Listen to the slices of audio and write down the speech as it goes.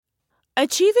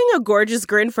Achieving a gorgeous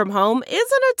grin from home isn't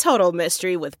a total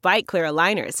mystery with Byte Clear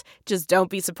aligners. Just don't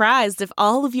be surprised if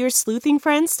all of your sleuthing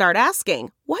friends start asking,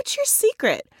 "What's your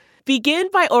secret?" Begin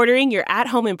by ordering your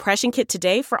at-home impression kit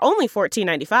today for only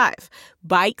 $14.95.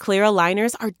 Byte Clear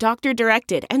aligners are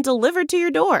doctor-directed and delivered to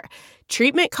your door.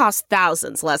 Treatment costs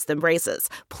thousands less than braces.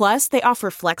 Plus, they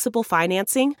offer flexible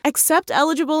financing, accept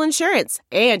eligible insurance,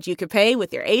 and you can pay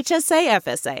with your HSA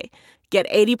FSA. Get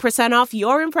 80% off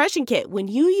your impression kit when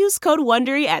you use code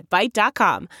WONDERY at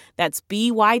Byte.com. That's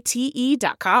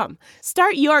BYTE.com.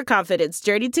 Start your confidence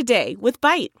journey today with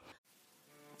Byte.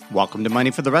 Welcome to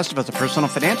Money for the Rest of Us, a personal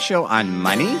finance show on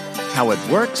money, how it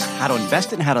works, how to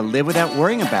invest it, and how to live without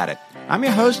worrying about it. I'm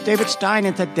your host, David Stein,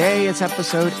 and today is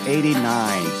episode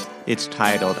 89. It's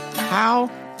titled, How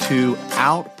to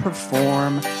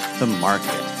Outperform the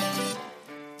Market.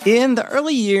 In the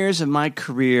early years of my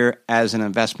career as an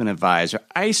investment advisor,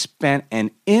 I spent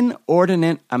an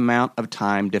inordinate amount of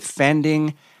time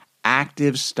defending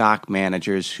active stock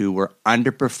managers who were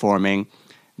underperforming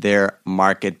their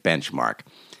market benchmark.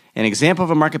 An example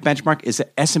of a market benchmark is the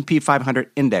S&P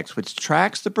 500 index, which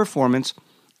tracks the performance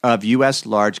of U.S.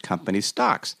 large company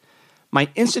stocks. My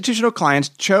institutional clients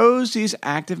chose these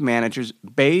active managers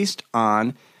based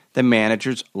on the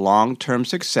manager's long-term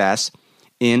success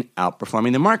in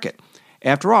outperforming the market.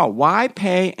 After all, why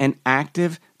pay an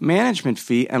active management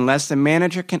fee unless the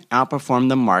manager can outperform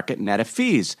the market net of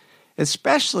fees,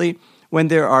 especially when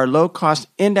there are low-cost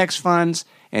index funds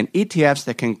and ETFs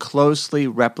that can closely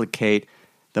replicate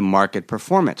the market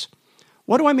performance?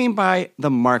 What do I mean by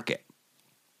the market?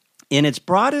 In its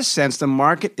broadest sense, the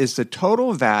market is the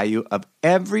total value of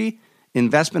every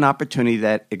investment opportunity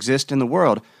that exists in the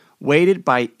world, weighted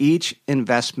by each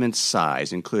investment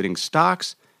size, including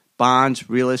stocks, bonds,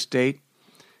 real estate,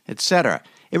 etc.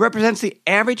 It represents the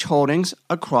average holdings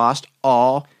across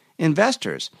all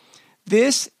investors.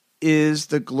 This is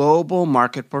the global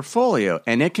market portfolio,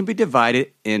 and it can be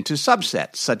divided into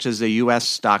subsets, such as the U.S.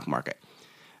 stock market.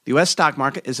 The U.S. stock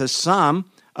market is a sum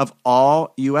of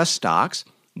all U.S. stocks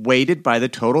weighted by the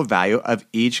total value of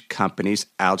each company's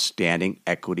outstanding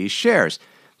equity shares.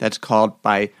 That's called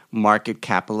by market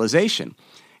capitalization.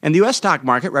 And the U.S. stock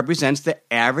market represents the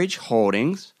average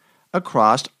holdings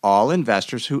across all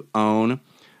investors who own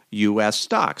U.S.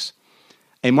 stocks.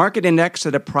 A market index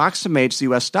that approximates the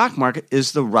U.S. stock market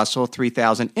is the Russell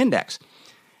 3000 index.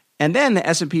 And then the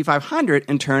S&P 500,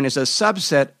 in turn, is a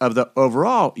subset of the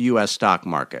overall U.S. stock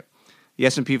market. The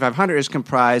S&P 500 is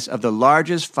comprised of the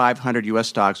largest 500 U.S.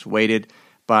 stocks weighted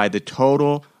by the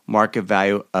total market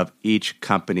value of each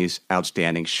company's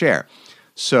outstanding share.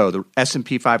 So the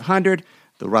S&P 500,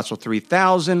 the Russell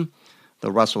 3000,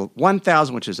 the Russell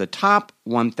 1000, which is the top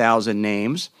 1,000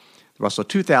 names. The Russell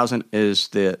 2000 is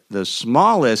the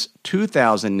smallest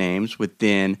 2,000 names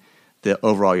within the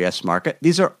overall U.S. market.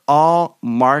 These are all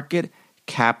market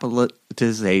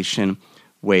capitalization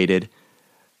weighted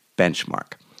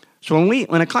benchmark. So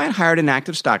when a client hired an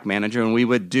active stock manager and we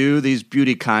would do these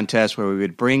beauty contests where we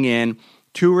would bring in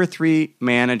 2 or 3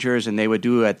 managers and they would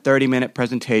do a 30-minute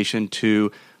presentation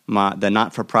to the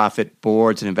not-for-profit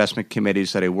boards and investment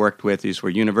committees that I worked with. These were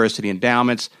university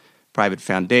endowments, private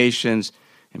foundations,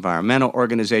 environmental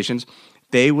organizations.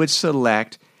 They would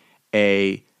select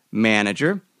a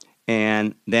manager,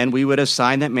 and then we would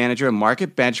assign that manager a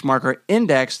market benchmark or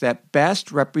index that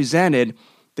best represented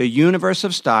the universe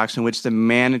of stocks in which the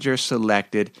manager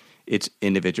selected its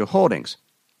individual holdings.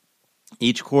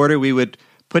 Each quarter, we would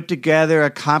put together a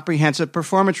comprehensive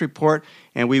performance report,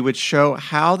 and we would show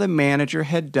how the manager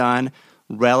had done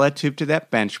relative to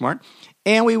that benchmark,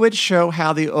 and we would show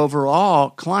how the overall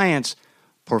client's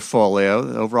portfolio,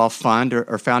 the overall fund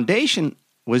or foundation,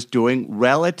 was doing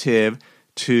relative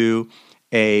to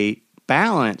a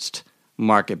balanced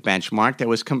market benchmark that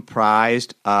was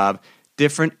comprised of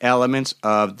different elements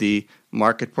of the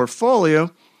market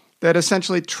portfolio that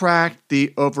essentially tracked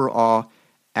the overall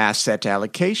asset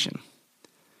allocation.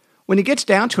 When it gets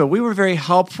down to it, we were very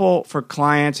helpful for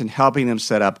clients in helping them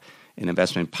set up an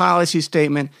investment policy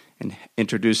statement and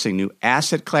introducing new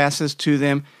asset classes to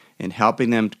them and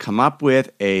helping them come up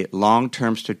with a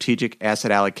long-term strategic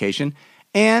asset allocation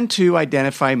and to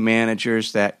identify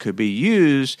managers that could be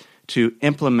used to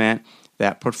implement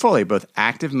that portfolio, both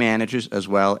active managers as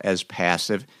well as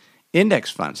passive index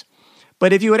funds.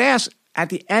 But if you would ask, at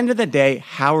the end of the day,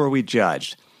 how are we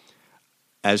judged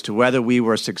as to whether we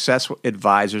were successful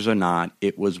advisors or not?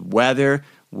 It was whether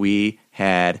we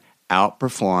had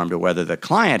outperformed or whether the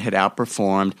client had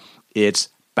outperformed its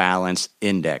balance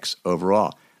index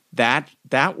overall. That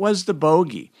was the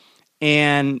bogey.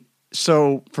 And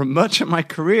so for much of my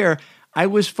career, I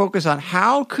was focused on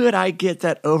how could I get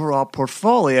that overall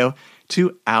portfolio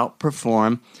to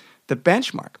outperform the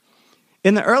benchmark.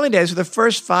 In the early days, for the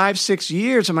first 5-6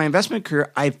 years of my investment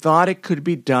career, I thought it could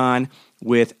be done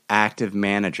with active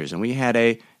managers. And we had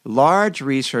a large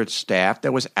research staff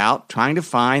that was out trying to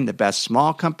find the best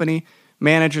small company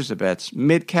managers, the best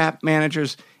mid-cap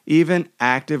managers, even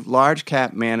active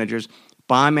large-cap managers,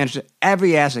 bond managers,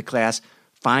 every asset class,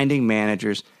 finding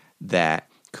managers that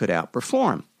could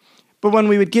outperform. But when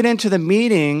we would get into the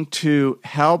meeting to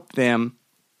help them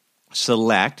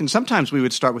select, and sometimes we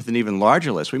would start with an even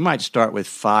larger list. We might start with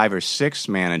 5 or 6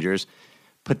 managers,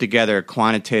 put together a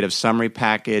quantitative summary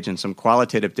package and some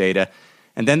qualitative data,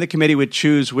 and then the committee would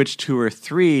choose which 2 or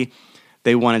 3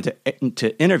 they wanted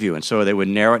to interview. And so they would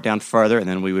narrow it down further, and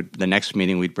then the next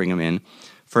meeting, we'd bring them in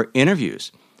for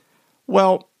interviews.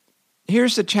 Well,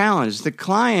 here's the challenge. The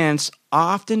clients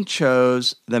often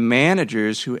chose the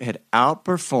managers who had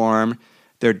outperformed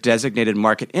their designated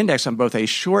market index on both a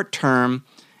short-term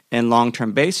and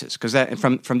long-term basis, because that,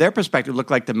 from their perspective, it looked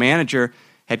like the manager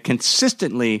had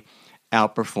consistently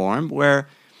outperformed, where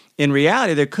in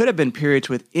reality there could have been periods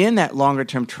within that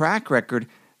longer-term track record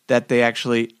that they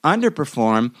actually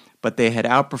underperformed, but they had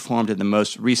outperformed in the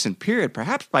most recent period,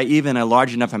 perhaps by even a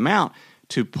large enough amount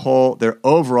to pull their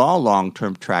overall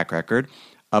long-term track record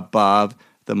above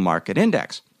the market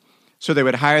index. So they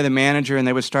would hire the manager and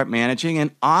they would start managing,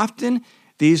 and often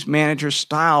these managers'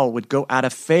 style would go out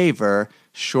of favor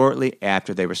shortly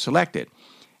after they were selected.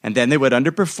 And then they would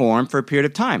underperform for a period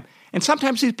of time. And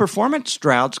sometimes these performance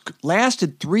droughts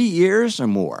lasted 3 years or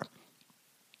more.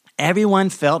 Everyone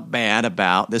felt bad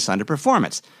about this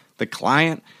underperformance. The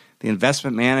client, the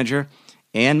investment manager,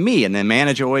 and me. And the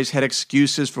manager always had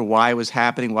excuses for why it was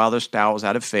happening while their style was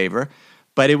out of favor.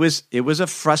 But it was a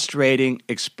frustrating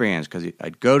experience because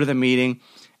I'd go to the meeting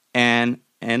and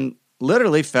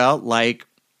literally felt like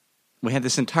we had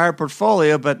this entire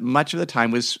portfolio, but much of the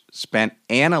time was spent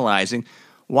analyzing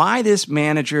why this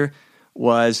manager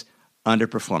was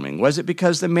underperforming. Was it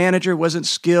because the manager wasn't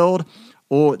skilled,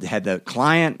 or had the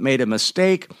client made a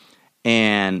mistake,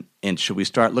 and should we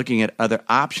start looking at other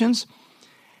options?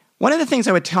 One of the things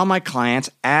I would tell my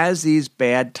clients as these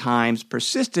bad times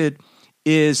persisted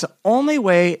is the only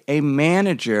way a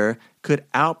manager could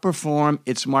outperform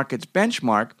its market's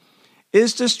benchmark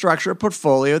is to structure a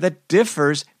portfolio that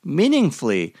differs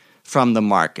meaningfully from the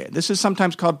market. This is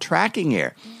sometimes called tracking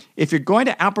error. If you're going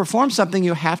to outperform something,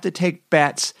 you have to take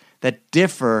bets that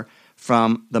differ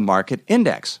from the market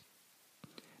index.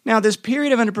 Now, this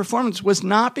period of underperformance was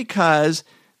not because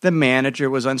the manager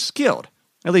was unskilled.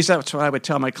 At least that's what I would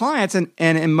tell my clients. And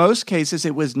in most cases,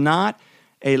 it was not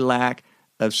a lack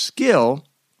of skill.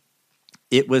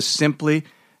 It was simply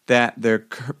that their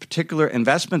particular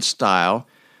investment style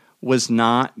was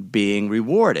not being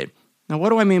rewarded. Now, what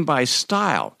do I mean by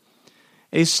style?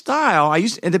 A style,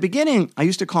 at the beginning, I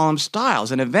used to call them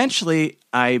styles, and eventually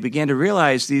I began to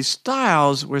realize these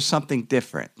styles were something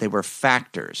different. They were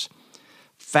factors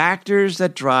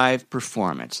that drive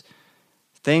performance.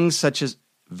 Things such as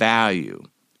value,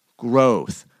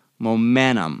 growth,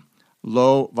 momentum,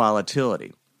 low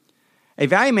volatility. A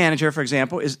value manager, for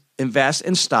example, invests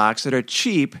in stocks that are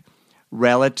cheap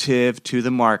relative to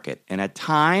the market. And at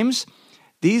times,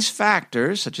 these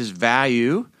factors, such as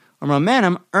value or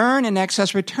momentum, earn an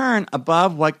excess return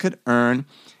above what could earn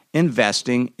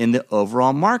investing in the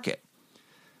overall market.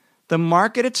 The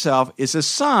market itself is a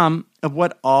sum of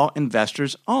what all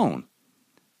investors own.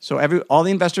 So all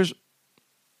the investors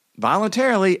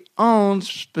voluntarily own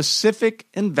specific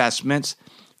investments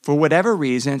for whatever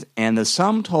reasons, and the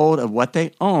sum total of what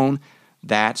they own,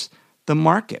 that's the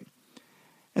market.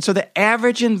 And so the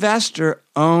average investor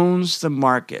owns the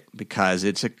market because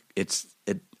it's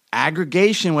an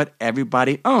aggregation what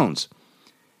everybody owns.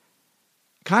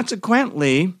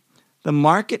 Consequently, the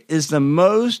market is the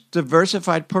most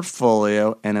diversified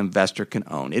portfolio an investor can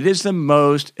own. It is the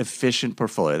most efficient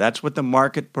portfolio. That's what the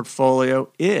market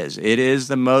portfolio is. It is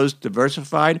the most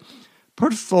diversified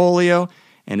portfolio,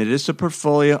 and it is a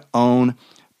portfolio owned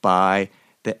by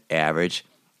the average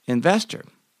investor.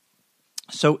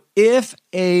 So if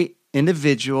an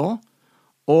individual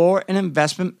or an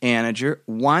investment manager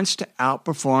wants to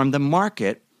outperform the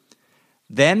market,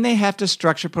 then they have to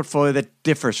structure a portfolio that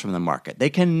differs from the market. They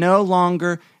can no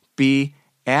longer be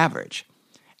average.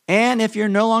 And if you're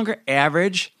no longer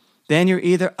average, then you're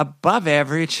either above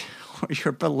average or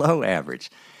you're below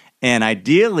average. And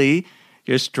ideally,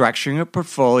 you're structuring a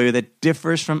portfolio that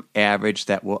differs from average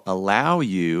that will allow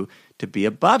you to be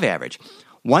above average.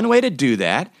 One way to do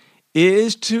that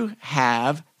is to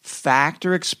have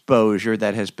factor exposure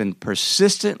that has been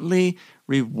persistently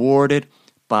rewarded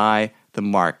by the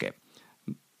market.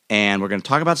 And we're going to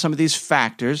talk about some of these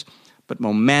factors, but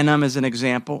momentum is an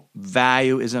example,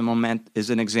 value is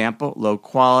an example, low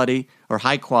quality or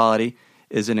high quality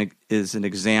is an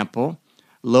example,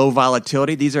 low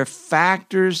volatility. These are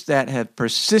factors that have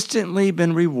persistently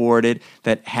been rewarded,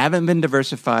 that haven't been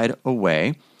diversified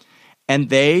away, and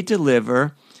they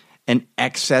deliver an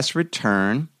excess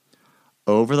return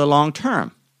over the long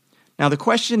term. Now, the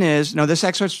question is, this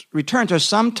excess returns are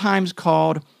sometimes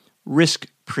called risk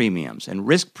premiums, and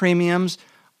risk premiums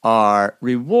are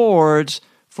rewards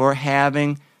for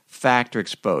having factor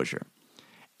exposure.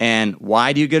 And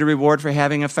why do you get a reward for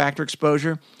having a factor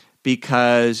exposure?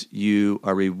 Because you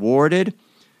are rewarded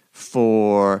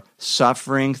for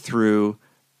suffering through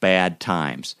bad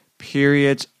times,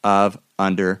 periods of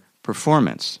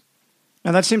underperformance.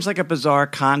 Now, that seems like a bizarre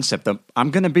concept. I'm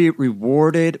going to be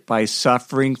rewarded by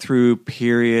suffering through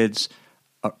periods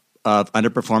of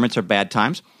underperformance or bad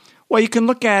times. Well, you can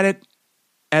look at it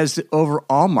as the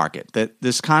overall market,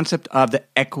 this concept of the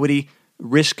equity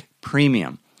risk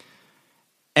premium.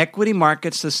 Equity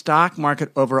markets, the stock market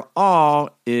overall,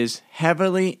 is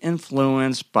heavily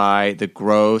influenced by the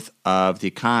growth of the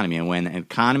economy. And when an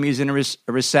economy is in a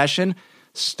recession,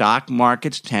 stock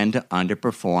markets tend to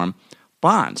underperform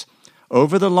bonds.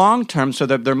 Over the long term, so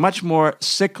they're much more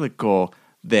cyclical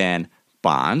than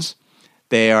bonds.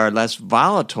 They are less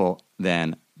volatile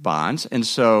than bonds,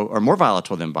 or more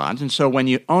volatile than bonds. And so when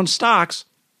you own stocks,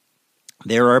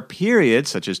 there are periods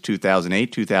such as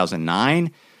 2008,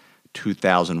 2009,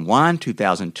 2001,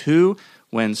 2002,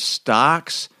 when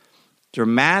stocks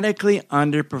dramatically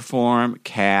underperform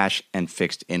cash and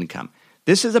fixed income.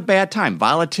 This is a bad time.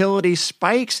 Volatility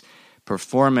spikes,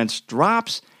 performance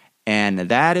drops, and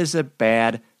that is a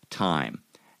bad time.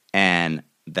 And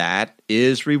that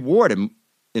is rewarded.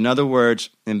 In other words,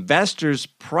 investors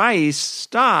price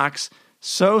stocks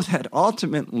so that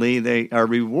ultimately they are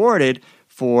rewarded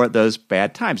for those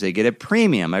bad times. They get a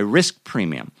premium, a risk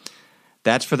premium.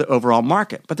 That's for the overall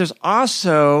market. But there's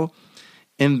also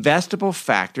investable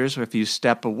factors, if you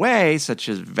step away, such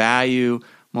as value,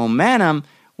 momentum,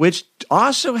 which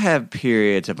also have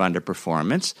periods of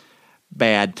underperformance,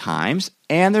 bad times,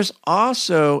 and there's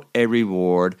also a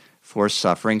reward for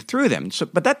suffering through them.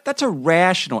 But that's a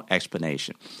rational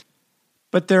explanation.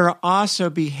 But there are also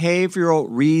behavioral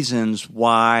reasons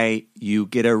why you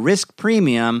get a risk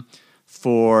premium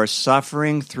for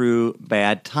suffering through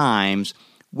bad times,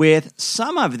 with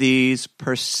some of these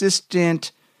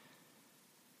persistent,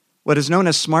 what is known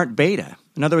as smart beta.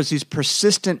 In other words, these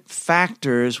persistent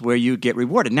factors where you get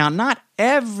rewarded. Now, not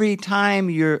every time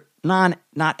you're not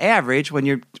average, when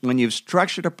you've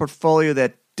structured a portfolio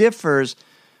that differs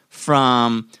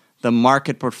from the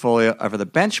market portfolio over the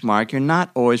benchmark, you're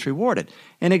not always rewarded.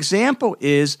 An example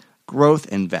is growth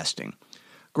investing.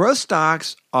 Growth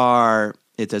stocks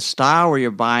it's a style where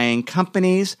you're buying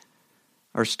companies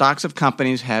or stocks of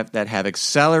companies that have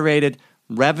accelerated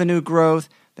revenue growth,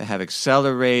 that have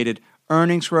accelerated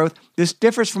earnings growth. This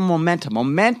differs from momentum.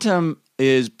 Momentum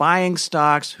is buying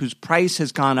stocks whose price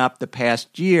has gone up the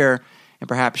past year, and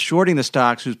perhaps shorting the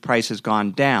stocks whose price has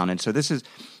gone down. And so this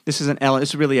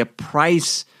is really a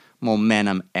price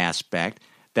momentum aspect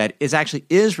that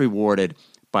is rewarded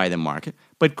by the market.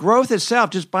 But growth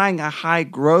itself, just buying a high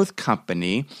growth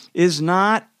company, is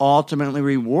not ultimately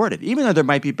rewarded, even though there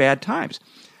might be bad times.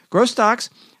 Growth stocks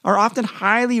are often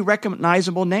highly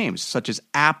recognizable names, such as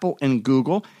Apple and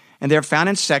Google, and they're found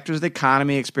in sectors of the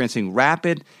economy experiencing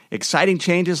rapid, exciting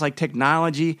changes like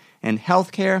technology and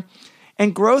healthcare.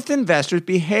 And growth investors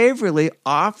behaviorally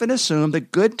often assume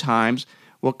that good times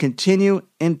will continue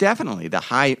indefinitely. The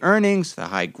high earnings, the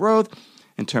high growth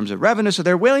in terms of revenue, so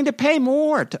they're willing to pay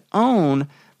more to own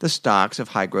the stocks of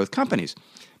high growth companies.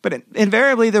 But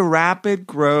invariably, the rapid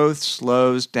growth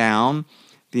slows down.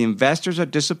 The investors are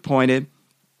disappointed,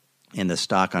 and the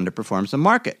stock underperforms the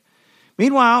market.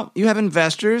 Meanwhile, you have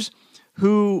investors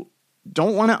who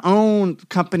don't want to own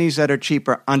companies that are cheap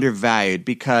or undervalued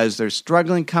because they're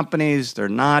struggling companies, they're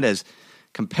not as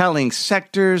compelling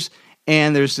sectors,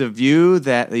 and there's the view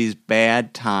that these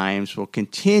bad times will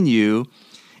continue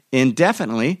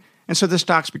indefinitely, and so the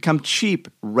stocks become cheap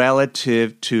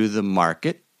relative to the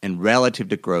market and relative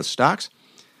to growth stocks.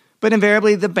 But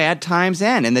invariably, the bad times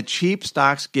end, and the cheap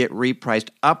stocks get repriced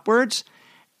upwards,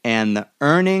 and the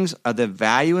earnings of the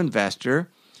value investor,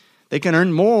 they can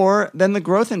earn more than the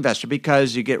growth investor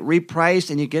because you get repriced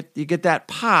and you get that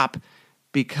pop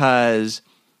because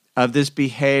of this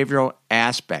behavioral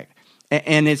aspect.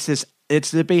 And it's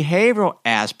the behavioral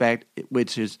aspect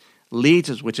which is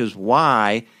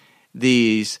why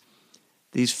these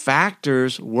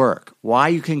factors work, why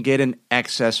you can get an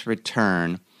excess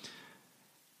return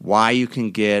why you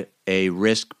can get a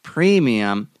risk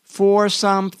premium for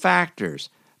some factors,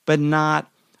 but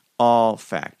not all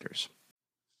factors.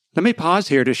 Let me pause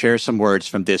here to share some words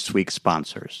from this week's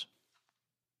sponsors.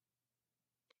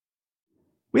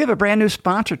 We have a brand new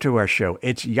sponsor to our show.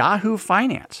 It's Yahoo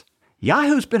Finance.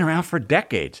 Yahoo's been around for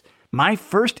decades. My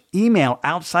first email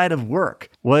outside of work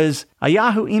was a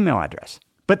Yahoo email address.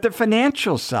 But the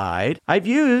financial side I've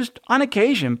used on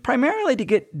occasion primarily to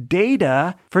get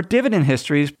data for dividend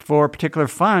histories for particular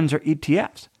funds or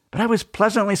ETFs. But I was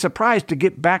pleasantly surprised to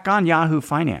get back on Yahoo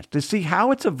Finance to see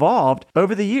how it's evolved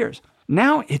over the years.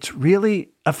 Now it's really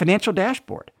a financial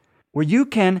dashboard where you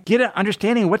can get an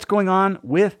understanding of what's going on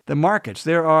with the markets.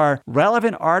 There are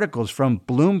relevant articles from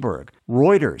Bloomberg,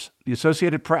 Reuters, the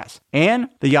Associated Press, and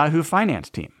the Yahoo Finance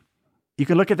team. You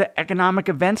can look at the economic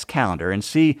events calendar and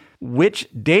see which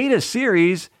data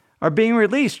series are being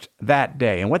released that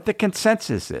day and what the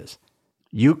consensus is.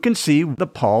 You can see the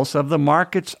pulse of the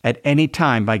markets at any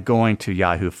time by going to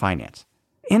Yahoo Finance.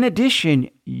 In addition,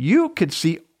 you could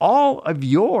see all of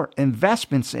your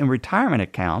investments in retirement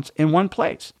accounts in one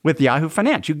place. With Yahoo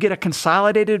Finance, you get a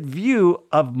consolidated view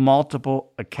of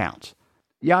multiple accounts.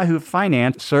 Yahoo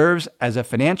Finance serves as a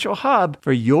financial hub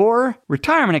for your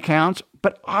retirement accounts,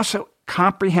 but also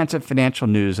comprehensive financial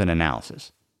news and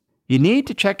analysis. You need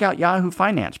to check out Yahoo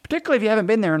Finance, particularly if you haven't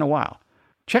been there in a while.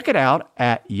 Check it out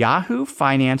at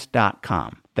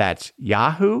yahoofinance.com. That's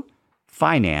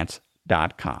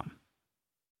yahoofinance.com.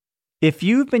 If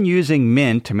you've been using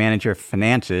Mint to manage your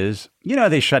finances, you know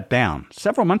they shut down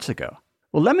several months ago.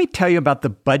 Well, let me tell you about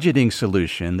the budgeting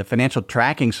solution, the financial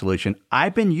tracking solution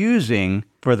I've been using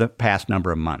for the past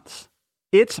number of months.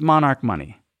 It's Monarch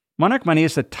Money. Monarch Money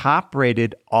is the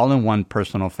top-rated all-in-one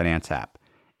personal finance app.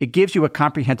 It gives you a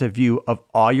comprehensive view of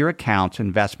all your accounts,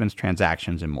 investments,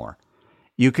 transactions, and more.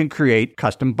 You can create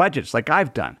custom budgets like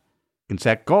I've done. You can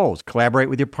set goals, collaborate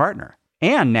with your partner.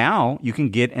 And now you can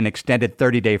get an extended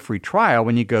 30-day free trial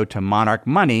when you go to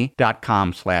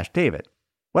monarchmoney.com/David.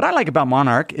 What I like about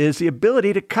Monarch is the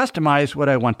ability to customize what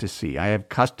I want to see. I have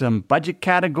custom budget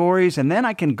categories, and then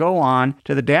I can go on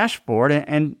to the dashboard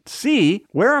and see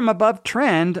where I'm above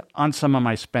trend on some of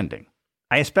my spending.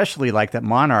 I especially like that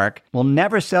Monarch will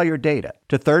never sell your data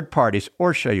to third parties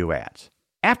or show you ads.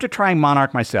 After trying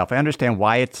Monarch myself, I understand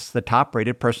why it's the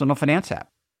top-rated personal finance app.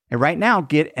 And right now,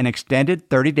 get an extended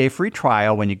 30-day free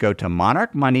trial when you go to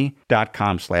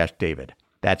monarchmoney.com/David.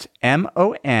 That's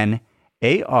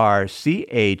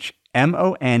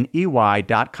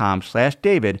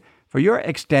monarchmoney.com/David for your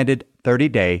extended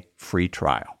 30-day free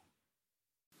trial.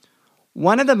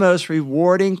 One of the most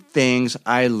rewarding things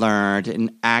I learned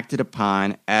and acted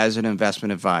upon as an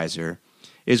investment advisor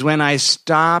is when I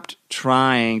stopped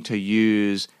trying to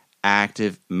use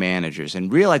active managers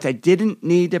and realized I didn't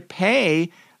need to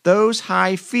pay those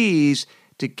high fees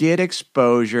to get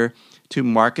exposure to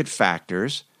market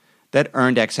factors that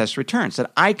earned excess returns,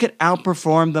 that I could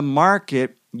outperform the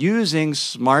market using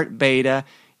smart beta,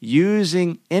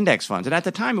 using index funds. And at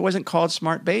the time, it wasn't called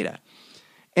smart beta.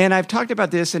 And I've talked about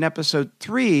this in episode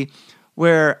 3,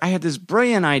 where I had this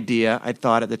brilliant idea, I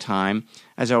thought at the time,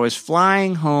 as I was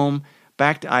flying home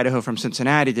back to Idaho from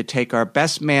Cincinnati to take our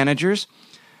best managers,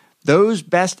 those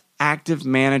best active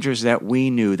managers that we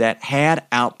knew that had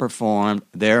outperformed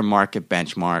their market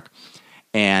benchmark,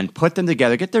 and put them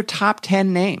together, get their top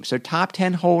 10 names, their top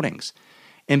 10 holdings,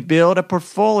 and build a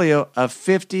portfolio of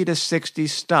 50 to 60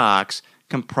 stocks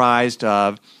comprised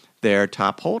of their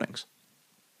top holdings.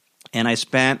 And I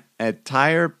spent an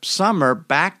entire summer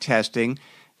back-testing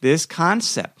this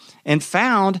concept and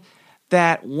found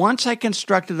that once I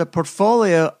constructed a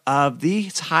portfolio of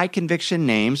these high-conviction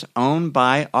names owned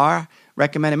by our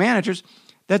recommended managers,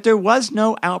 that there was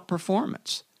no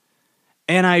outperformance.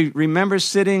 And I remember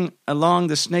sitting along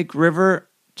the Snake River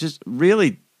just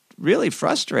really, really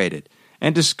frustrated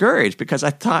and discouraged because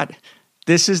I thought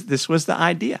this was the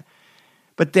idea.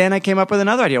 But then I came up with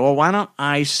another idea. Well, why don't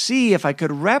I see if I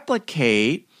could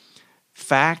replicate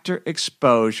factor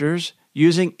exposures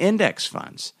using index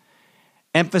funds,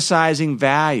 emphasizing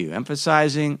value,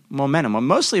 emphasizing momentum. Well,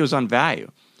 mostly it was on value.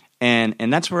 And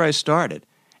that's where I started.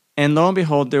 And lo and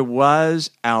behold, there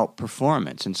was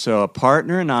outperformance. And so a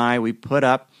partner and I, we put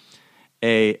up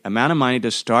an amount of money to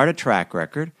start a track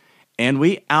record, and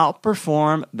we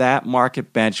outperformed that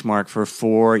market benchmark for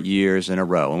 4 years in a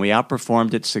row. And we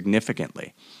outperformed it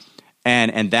significantly.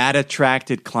 And that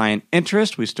attracted client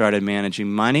interest. We started managing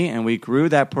money, and we grew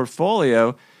that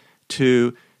portfolio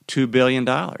to $2 billion.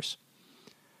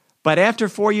 But after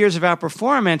 4 years of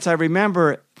outperformance, I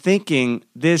remember thinking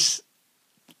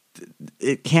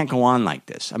it can't go on like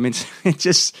this. I mean,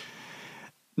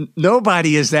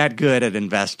 nobody is that good at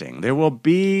investing. There will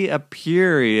be a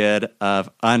period of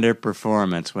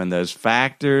underperformance when those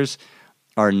factors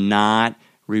are not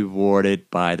rewarded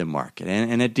by the market.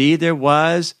 And indeed, there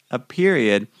was a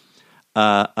period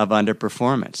of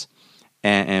underperformance.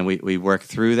 And we worked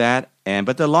through that.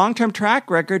 But the long-term track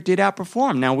record did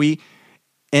outperform.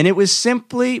 And it was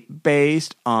simply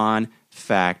based on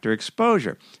factor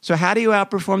exposure. So how do you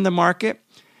outperform the market?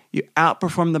 You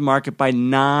outperform the market by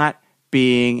not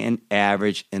being an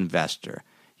average investor.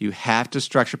 You have to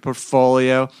structure a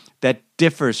portfolio that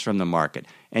differs from the market.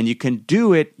 And you can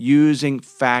do it using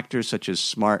factors such as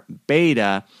smart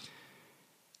beta,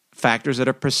 factors that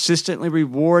are persistently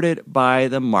rewarded by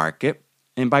the market.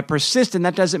 And by persistent,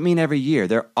 that doesn't mean every year.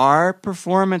 There are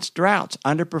performance droughts,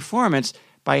 underperformance,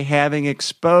 by having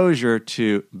exposure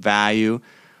to value,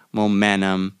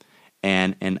 momentum,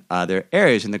 and other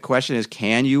areas. And the question is,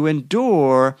 can you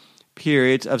endure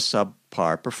periods of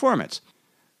subpar performance?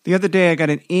 The other day, I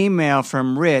got an email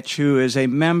from Rich, who is a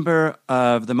member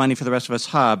of the Money for the Rest of Us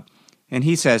Hub, and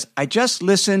he says, I just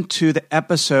listened to the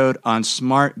episode on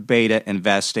smart beta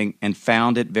investing and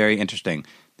found it very interesting.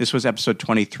 This was episode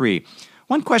 23.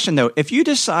 One question, though, if you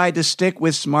decide to stick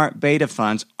with smart beta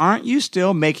funds, aren't you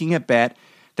still making a bet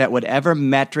that whatever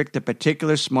metric the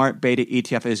particular smart beta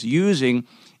ETF is using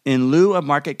in lieu of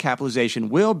market capitalization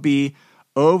will be,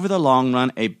 over the long run,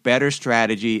 a better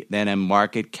strategy than a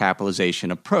market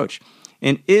capitalization approach?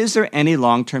 And is there any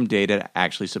long-term data to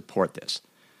actually support this?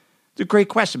 It's a great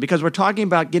question because we're talking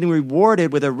about getting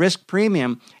rewarded with a risk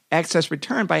premium excess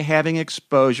return by having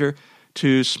exposure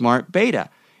to smart beta.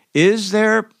 Is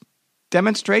there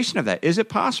demonstration of that? Is it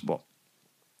possible?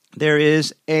 There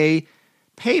is a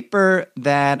paper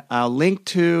that I'll link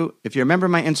to. If you remember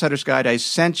my Insider's Guide, I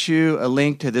sent you a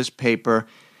link to this paper,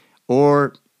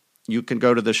 or you can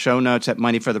go to the show notes at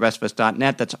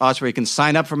moneyfortherestofus.net. That's also where you can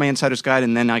sign up for my Insider's Guide,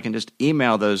 and then I can just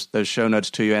email those show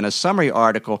notes to you and a summary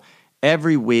article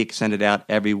every week, send it out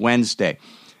every Wednesday.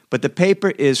 But the paper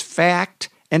is Fact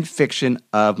and Fiction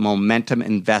of Momentum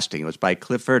Investing. It was by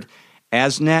Clifford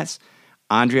Asness,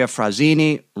 Andrea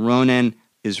Frazzini, Ronen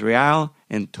Israel,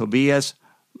 and Tobias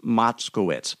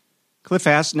Motzkowitz. Cliff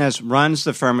Asness runs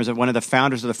the firm, is one of the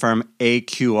founders of the firm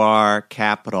AQR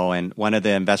Capital, and one of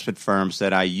the investment firms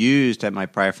that I used at my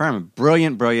prior firm. A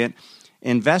brilliant, brilliant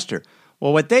investor.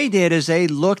 Well, what they did is they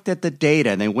looked at the data,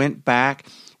 and they went back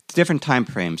to different time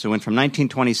frames. They went from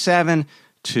 1927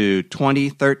 to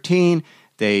 2013.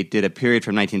 They did a period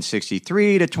from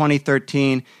 1963 to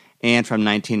 2013, and from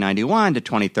 1991 to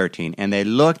 2013. And they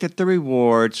looked at the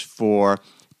rewards for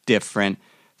different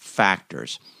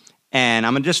factors. And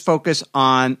I'm going to just focus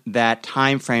on that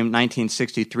time frame,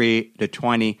 1963 to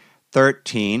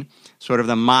 2013, sort of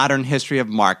the modern history of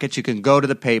markets. You can go to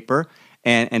the paper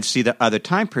and see the other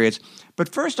time periods. But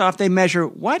first off, they measure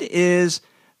what is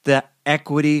the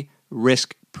equity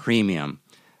risk premium.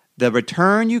 The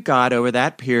return you got over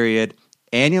that period,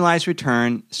 annualized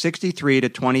return, 63 to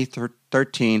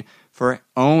 2013 for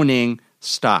owning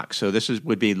stocks. So this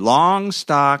would be long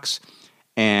stocks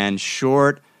and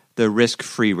short the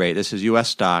risk-free rate. This is U.S.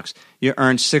 stocks. You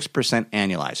earn 6%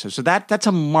 annualized. So that's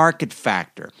a market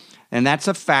factor. And that's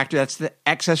a factor, that's the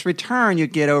excess return you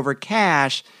get over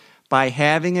cash by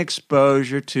having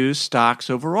exposure to stocks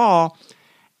overall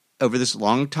over this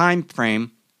long time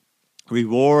frame.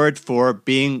 Reward for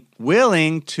being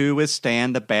willing to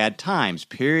withstand the bad times,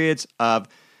 periods of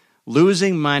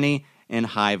losing money and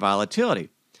high volatility.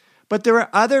 But there are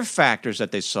other factors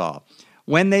that they saw.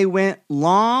 When they went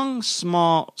long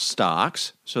small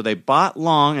stocks, so they bought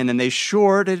long and then they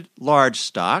shorted large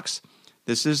stocks,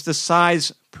 this is the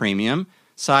size premium,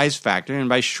 size factor, and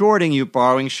by shorting you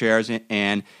borrowing shares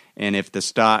and if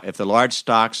the large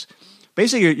stocks,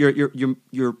 basically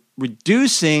you're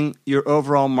reducing your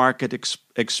overall market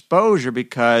exposure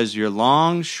because you're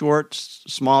long short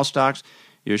small stocks,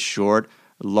 you're short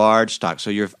large stocks. So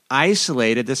you've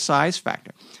isolated the size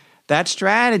factor. That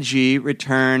strategy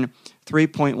returned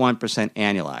 3.1%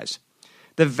 annualized.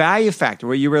 The value factor,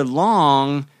 where you were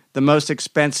long the most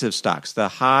expensive stocks,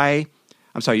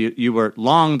 you were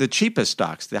long the cheapest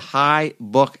stocks, the high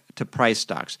book to price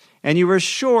stocks, and you were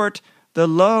short the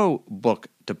low book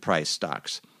to price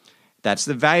stocks. That's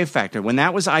the value factor. When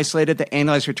that was isolated, the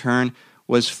annualized return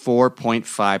was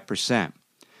 4.5%.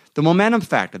 The momentum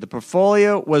factor, the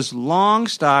portfolio was long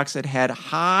stocks that had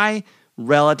high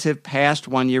relative past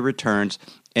 1 year returns,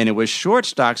 and it was short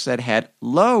stocks that had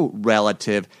low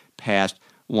relative past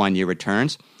 1 year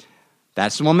returns.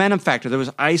 That's the momentum factor that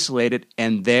was isolated,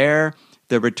 and there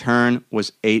the return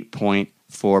was 8.4%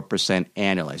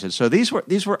 annualized. And so these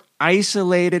were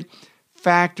isolated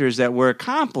factors that were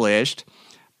accomplished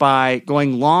by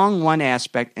going long one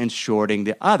aspect and shorting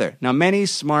the other. Now, many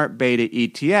smart beta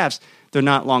ETFs, they're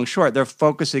not long short. They're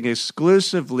focusing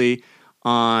exclusively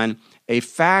on a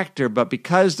factor, but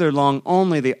because they're long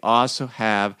only, they also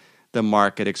have the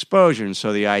market exposure. And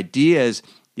so the idea is,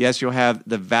 yes, you'll have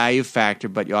the value factor,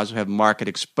 but you also have market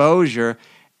exposure,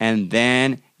 and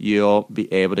then you'll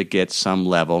be able to get some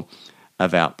level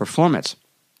of outperformance.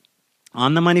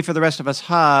 On the Money for the Rest of Us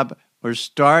Hub, we're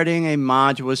starting a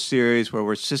module series where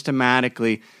we're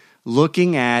systematically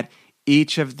looking at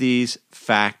each of these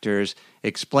factors,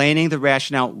 explaining the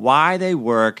rationale, why they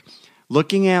work,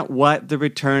 looking at what the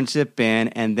returns have been,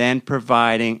 and then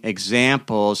providing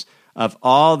examples of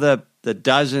all the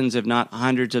dozens, if not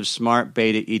hundreds, of smart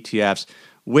beta ETFs,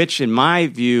 which in my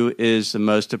view is the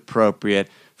most appropriate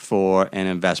for an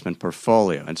investment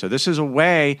portfolio. And so this is a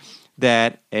way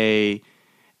that an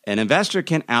investor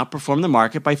can outperform the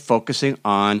market by focusing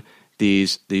on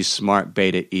these smart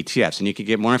beta ETFs. And you can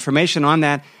get more information on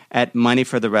that at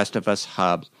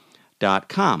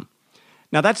moneyfortherestofushub.com.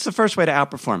 Now, that's the first way to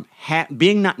outperform,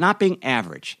 not being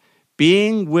average,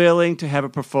 being willing to have a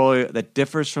portfolio that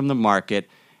differs from the market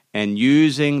and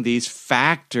using these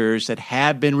factors that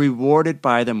have been rewarded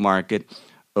by the market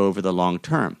over the long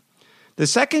term. The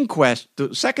second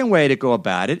way to go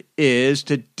about it is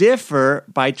to differ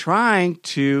by trying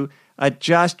to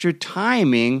adjust your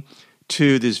timing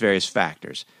to these various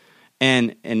factors.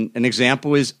 And an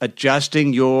example is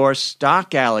adjusting your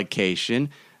stock allocation,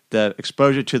 the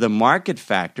exposure to the market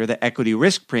factor, the equity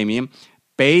risk premium,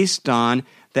 based on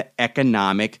the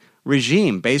economic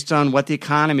regime, based on what the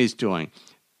economy is doing,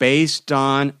 based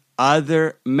on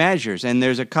other measures. And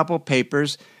there's a couple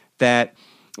papers that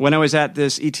when I was at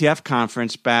this ETF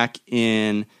conference back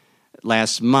in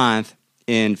last month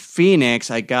in Phoenix,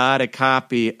 I got a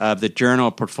copy of the Journal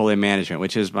of Portfolio Management,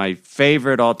 which is my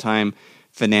favorite all-time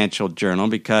financial journal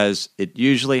because it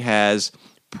usually has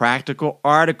practical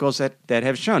articles that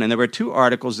have shown. And there were 2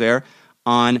 articles there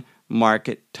on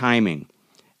market timing.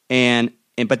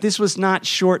 But this was not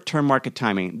short-term market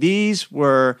timing.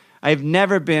 I've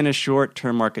never been a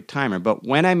short-term market timer, but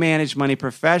when I managed money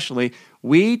professionally,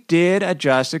 we did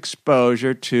adjust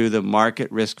exposure to the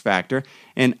market risk factor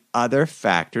and other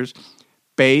factors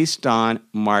based on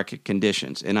market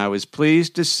conditions. And I was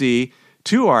pleased to see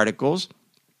 2 articles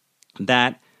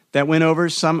that went over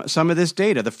some of this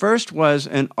data. The first was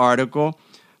an article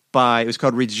it was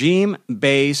called Regime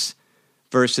Base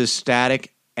versus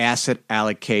Static Asset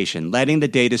Allocation, Letting the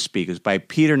Data Speak. It was by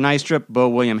Peter Nystrup, Bo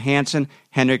William Hansen,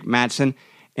 Henrik Mattsson,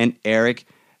 and Eric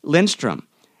Lindstrom.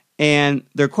 And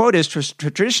their quote is,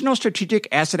 traditional strategic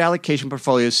asset allocation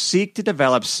portfolios seek to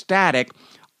develop static,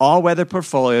 all-weather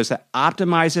portfolios that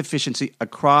optimize efficiency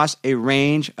across a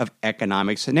range of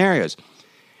economic scenarios.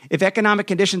 If economic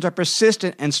conditions are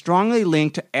persistent and strongly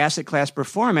linked to asset class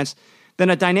performance, then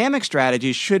a dynamic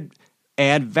strategy should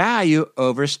add value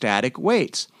over static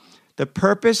weights. The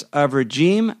purpose of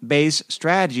regime-based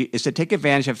strategy is to take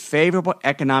advantage of favorable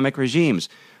economic regimes,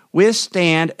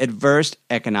 withstand adverse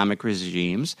economic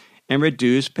regimes, and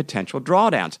reduce potential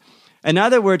drawdowns. In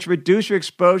other words, reduce your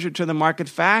exposure to the market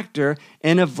factor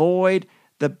and avoid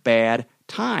the bad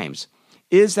times.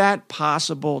 Is that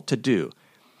possible to do?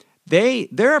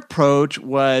 Their approach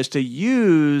was to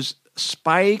use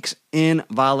spikes in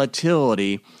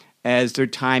volatility as their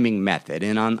timing method.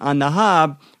 And on the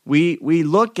Hub, we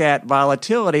look at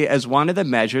volatility as one of the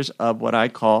measures of what I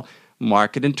call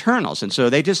market internals. And so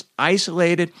they just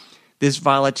isolated this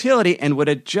volatility and would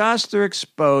adjust their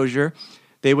exposure.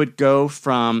 They would go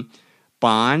from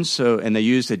bonds, and they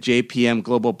used the JPM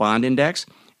Global Bond Index,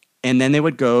 and then they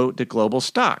would go to global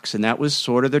stocks, and that was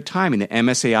sort of their timing, the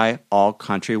MSCI All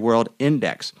Country World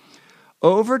Index.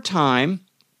 Over time,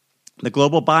 the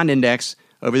Global Bond Index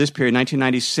over this period,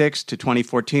 1996 to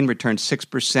 2014, returned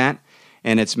 6%,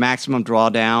 and its maximum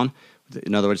drawdown,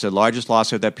 in other words, the largest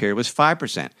loss of that period, was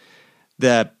 5%.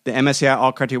 The MSCI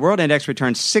All Country World Index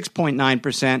returned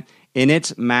 6.9%, and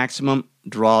its maximum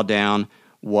drawdown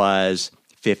was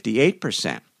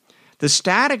 58%. The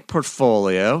static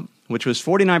portfolio, which was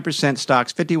 49%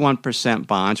 stocks, 51%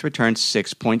 bonds, returned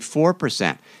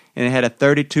 6.4%, and it had a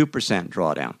 32%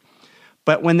 drawdown.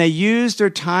 But when they used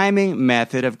their timing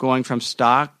method of going from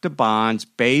stock to bonds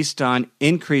based on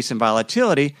increase in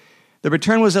volatility, the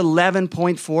return was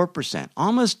 11.4%,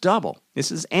 almost double.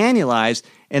 This is annualized,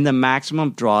 and the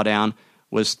maximum drawdown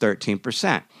was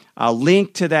 13%. I'll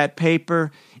link to that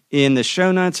paper in the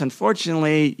show notes.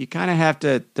 Unfortunately, you kind of have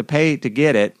to pay to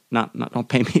get it. Don't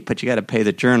pay me, but you got to pay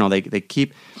the journal. They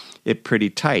keep it pretty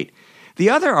tight. The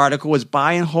other article was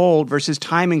Buy and Hold versus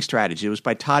Timing Strategy. It was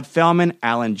by Todd Feldman,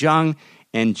 Alan Jung,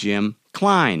 and Jim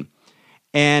Klein.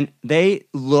 And they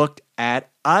looked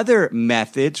at other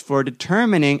methods for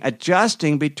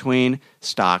adjusting between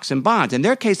stocks and bonds. In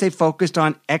their case, they focused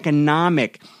on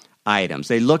economic items.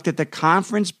 They looked at the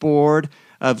Conference Board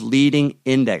of Leading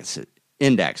Index.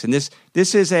 And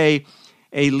this is a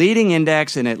leading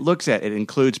index, and it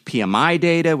includes PMI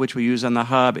data, which we use on the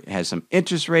Hub. It has some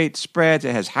interest rate spreads.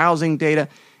 It has housing data,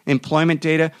 employment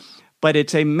data. But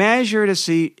it's a measure to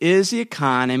see, is the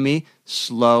economy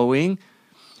slowing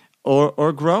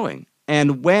or growing?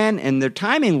 And their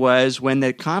timing was when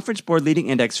the Conference Board Leading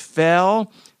Index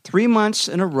fell 3 months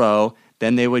in a row,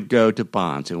 then they would go to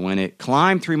bonds. And when it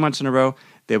climbed 3 months in a row,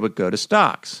 they would go to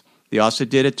stocks. They also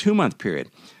did a 2-month period.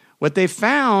 What they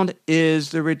found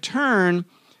is the return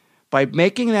by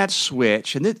making that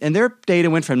switch, and their data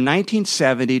went from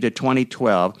 1970 to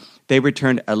 2012, they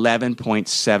returned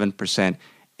 11.7%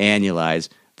 annualized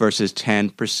versus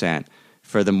 10%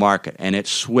 for the market, and it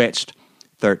switched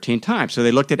 13 times. So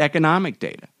they looked at economic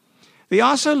data. They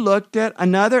also looked at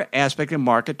another aspect of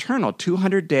market turnover,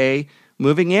 200-day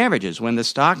moving averages. When the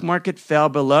stock market fell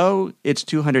below its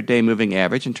 200-day moving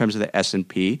average in terms of the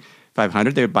S&P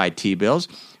 500, they would buy T-bills.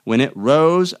 When it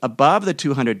rose above the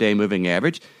 200-day moving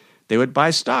average, they would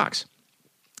buy stocks.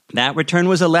 That return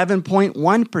was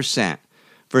 11.1%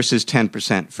 versus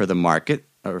 10% for the market,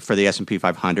 or for the S&P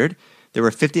 500. There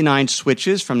were 59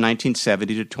 switches from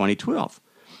 1970 to 2012.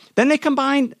 Then they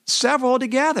combined several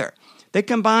together. They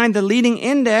combined the leading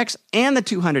index and the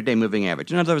 200-day moving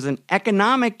average. In other words, an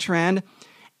economic trend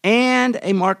and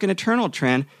a market internal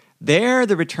trend. There,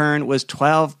 the return was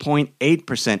 12.8%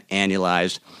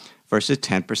 annualized versus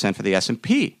 10% for the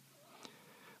S&P.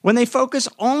 When they focus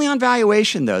only on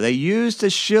valuation, though, they used the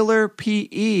Shiller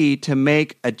PE to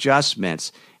make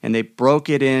adjustments, and they broke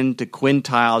it into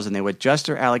quintiles, and they would adjust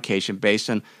their allocation based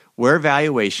on where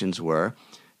valuations were.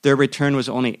 Their return was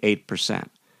only 8%.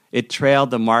 It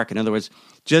trailed the market. In other words,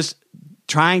 just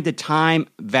trying to time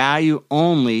value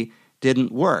only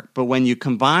didn't work. But when you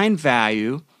combine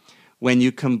value, when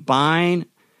you combine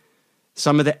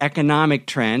some of the economic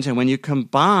trends, and when you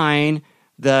combine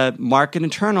the market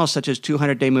internals, such as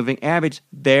 200-day moving average,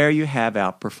 there you have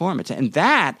outperformance. And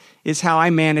that is how I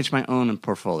manage my own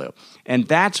portfolio. And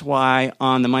that's why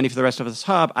on the Money for the Rest of Us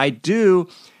Hub, I do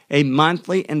a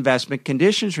monthly investment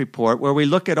conditions report where we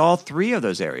look at all three of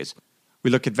those areas.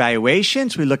 We look at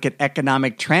valuations, we look at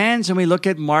economic trends, and we look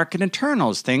at market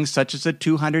internals, things such as the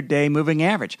 200-day moving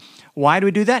average. Why do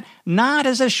we do that? Not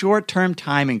as a short-term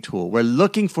timing tool. We're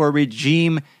looking for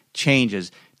regime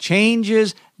changes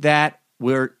that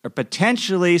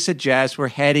potentially suggest we're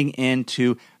heading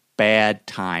into bad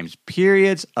times,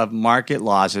 periods of market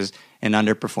losses and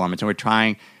underperformance, and we're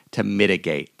trying to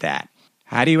mitigate that.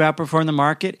 How do you outperform the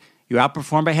market? You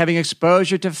outperform by having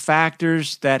exposure to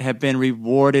factors that have been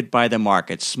rewarded by the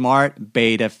market, smart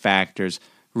beta factors,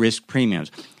 risk premiums.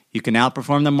 You can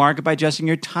outperform the market by adjusting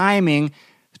your timing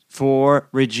for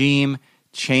regime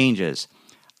changes.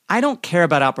 I don't care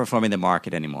about outperforming the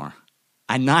market anymore.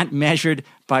 I'm not measured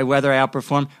by whether I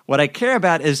outperform. What I care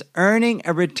about is earning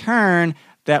a return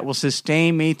that will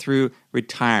sustain me through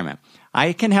retirement.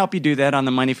 I can help you do that on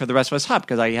the Money for the Rest of Us Hub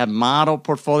because I have model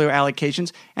portfolio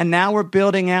allocations, and now we're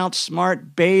building out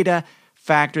smart beta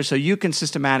factors so you can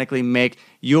systematically make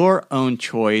your own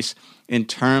choice in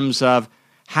terms of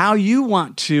how you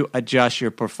want to adjust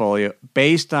your portfolio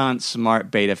based on smart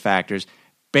beta factors,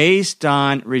 based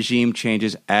on regime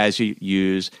changes as you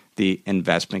use the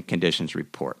investment conditions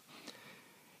report.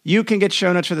 You can get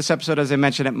show notes for this episode, as I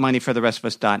mentioned, at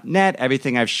moneyfortherestofus.net.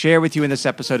 Everything I've shared with you in this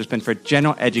episode has been for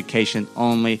general education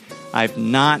only. I've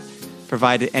not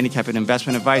provided any type of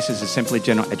investment advice. This is simply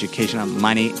general education on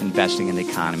money, investing, and the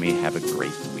economy. Have a great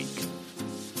day.